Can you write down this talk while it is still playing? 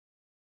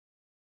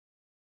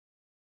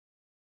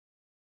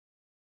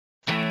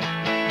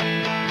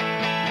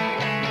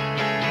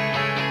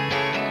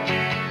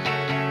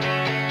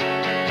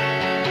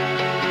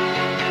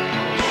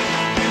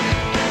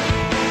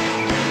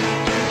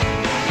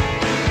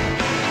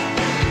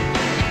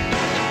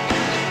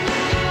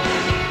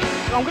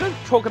I'm going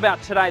to talk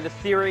about today the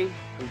theory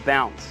of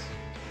bounce.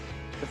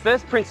 The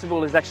first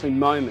principle is actually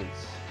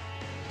moments,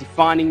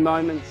 defining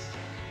moments,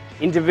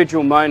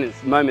 individual moments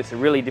that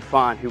really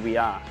define who we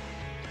are.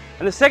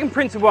 And the second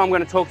principle I'm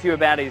going to talk to you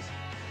about is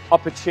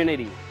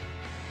opportunity,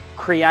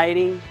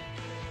 creating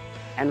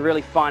and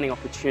really finding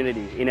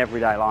opportunity in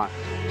everyday life.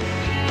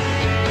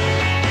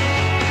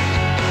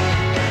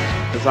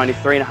 It was only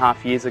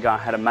 3.5 years ago I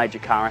had a major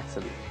car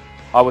accident.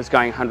 I was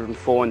going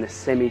 104 and the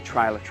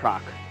semi-trailer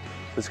truck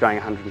was going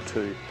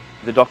 102.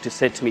 The doctor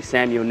said to me,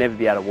 "Sam, you'll never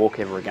be able to walk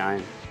ever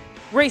again."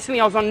 Recently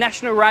I was on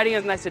national radio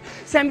and they said,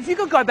 "Sam, if you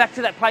could go back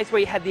to that place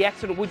where you had the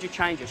accident, would you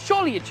change it?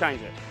 Surely you'd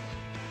change it."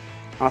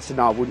 And I said,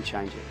 "No, I wouldn't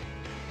change it,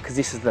 because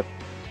this is the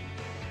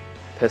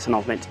person I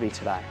was meant to be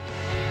today."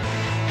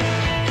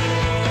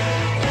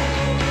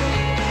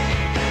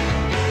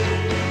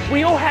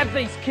 We all have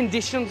these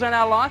conditions in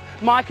our life.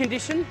 My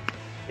condition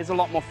is a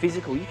lot more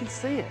physical, you can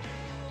see it.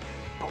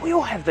 But we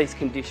all have these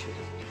conditions.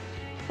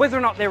 Whether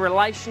or not they're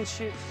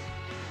relationships,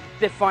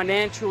 they're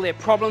financial, they're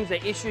problems,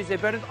 they're issues, they're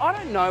burdens. I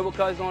don't know what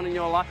goes on in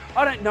your life.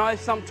 I don't know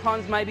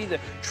sometimes maybe the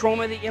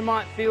trauma that you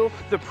might feel,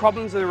 the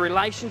problems of the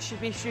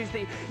relationship issues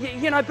that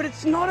you know, but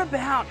it's not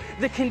about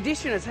the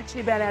condition, it's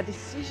actually about our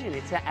decision,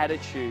 it's our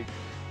attitude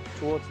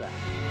towards that.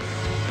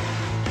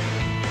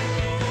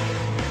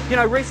 You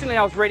know, recently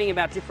I was reading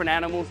about different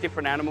animals,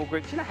 different animal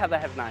groups. You know how they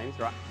have names,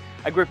 right?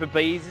 A group of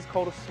bees is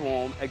called a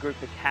swarm, a group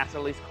of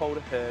cattle is called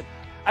a herd,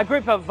 a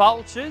group of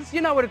vultures, you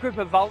know what a group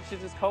of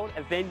vultures is called?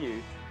 A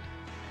venue.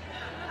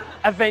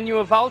 A venue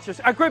of vultures.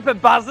 A group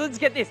of buzzards,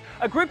 get this,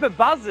 a group of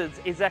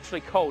buzzards is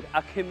actually called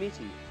a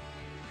committee.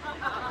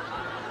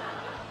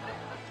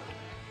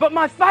 But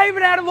my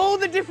favourite out of all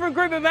the different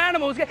group of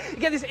animals,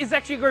 get this, is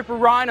actually a group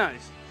of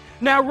rhinos.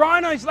 Now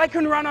rhinos, they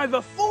can run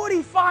over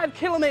 45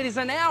 kilometres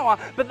an hour,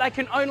 but they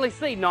can only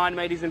see 9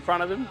 metres in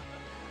front of them.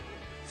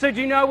 So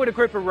do you know what a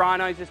group of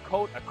rhinos is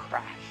called? A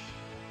crash.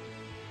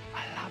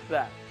 I love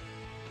that.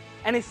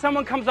 And if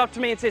someone comes up to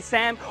me and says,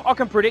 "Sam, I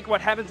can predict what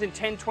happens in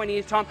 10, 20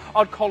 years' time,"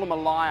 I'd call them a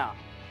liar.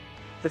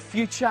 The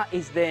future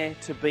is there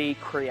to be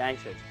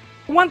created.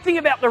 One thing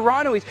about the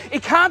rhino is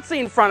it can't see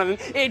in front of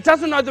him, it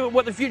doesn't know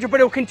what the future, but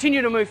it will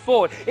continue to move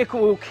forward. It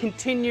will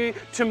continue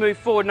to move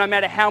forward no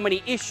matter how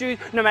many issues,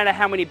 no matter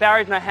how many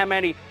barriers, no matter how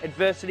many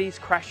adversities,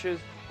 crashes,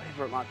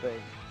 whatever it might be.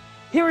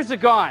 Here is a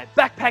guy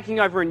backpacking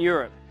over in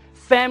Europe.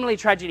 Family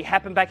tragedy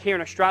happened back here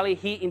in Australia,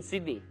 here in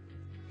Sydney.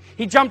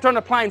 He jumped on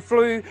a plane,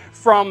 flew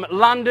from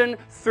London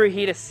through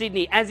here to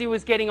Sydney. As he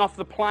was getting off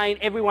the plane,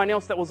 everyone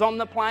else that was on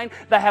the plane,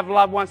 they have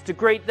loved ones to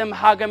greet them,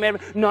 hug them,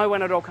 no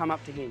one at all come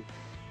up to him.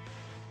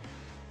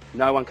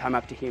 No one came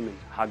up to him and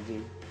hugged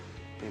him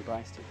and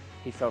embraced him.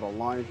 He felt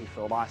alone, he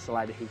felt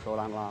isolated, he felt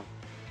unloved.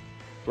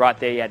 Right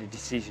there he had a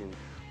decision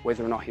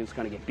whether or not he was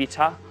going to get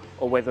bitter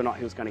or whether or not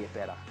he was going to get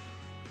better.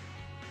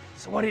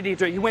 So what did he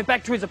do? He went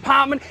back to his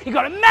apartment, he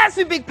got a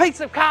massive big piece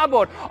of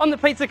cardboard. On the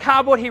piece of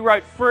cardboard he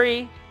wrote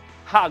 "free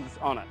hugs"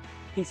 on it.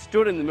 He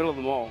stood in the middle of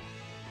them all.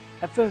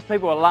 At first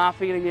people were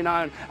laughing at him, you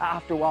know, and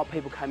after a while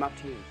people came up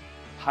to him,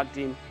 hugged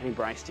him and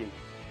embraced him.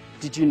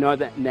 Did you know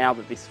that now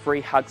that this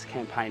Free Hugs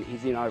campaign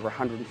is in over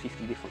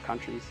 150 different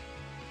countries?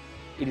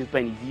 It has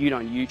been viewed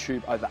on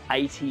YouTube over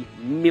 80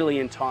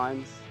 million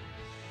times.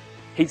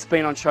 He's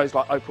been on shows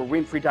like Oprah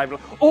Winfrey, David,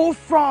 all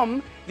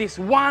from this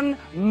one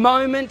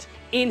moment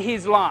in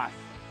his life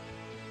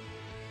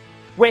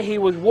where he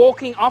was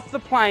walking off the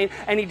plane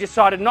and he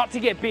decided not to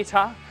get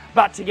bitter,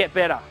 but to get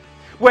better.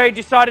 Where he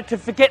decided to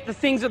forget the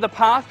things of the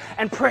past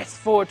and press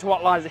forward to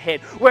what lies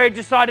ahead. Where he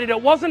decided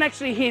it wasn't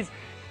actually his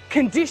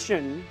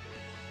condition,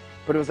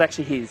 but it was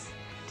actually his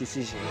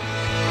decision.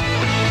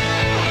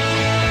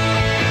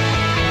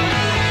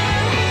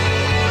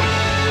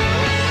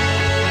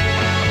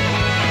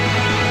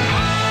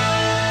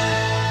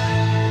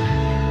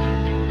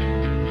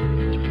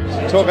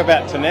 Talk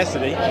about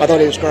tenacity. I thought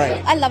he was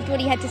great. I loved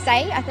what he had to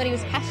say. I thought he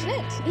was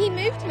passionate. He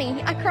moved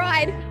me. I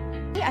cried.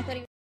 I thought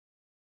he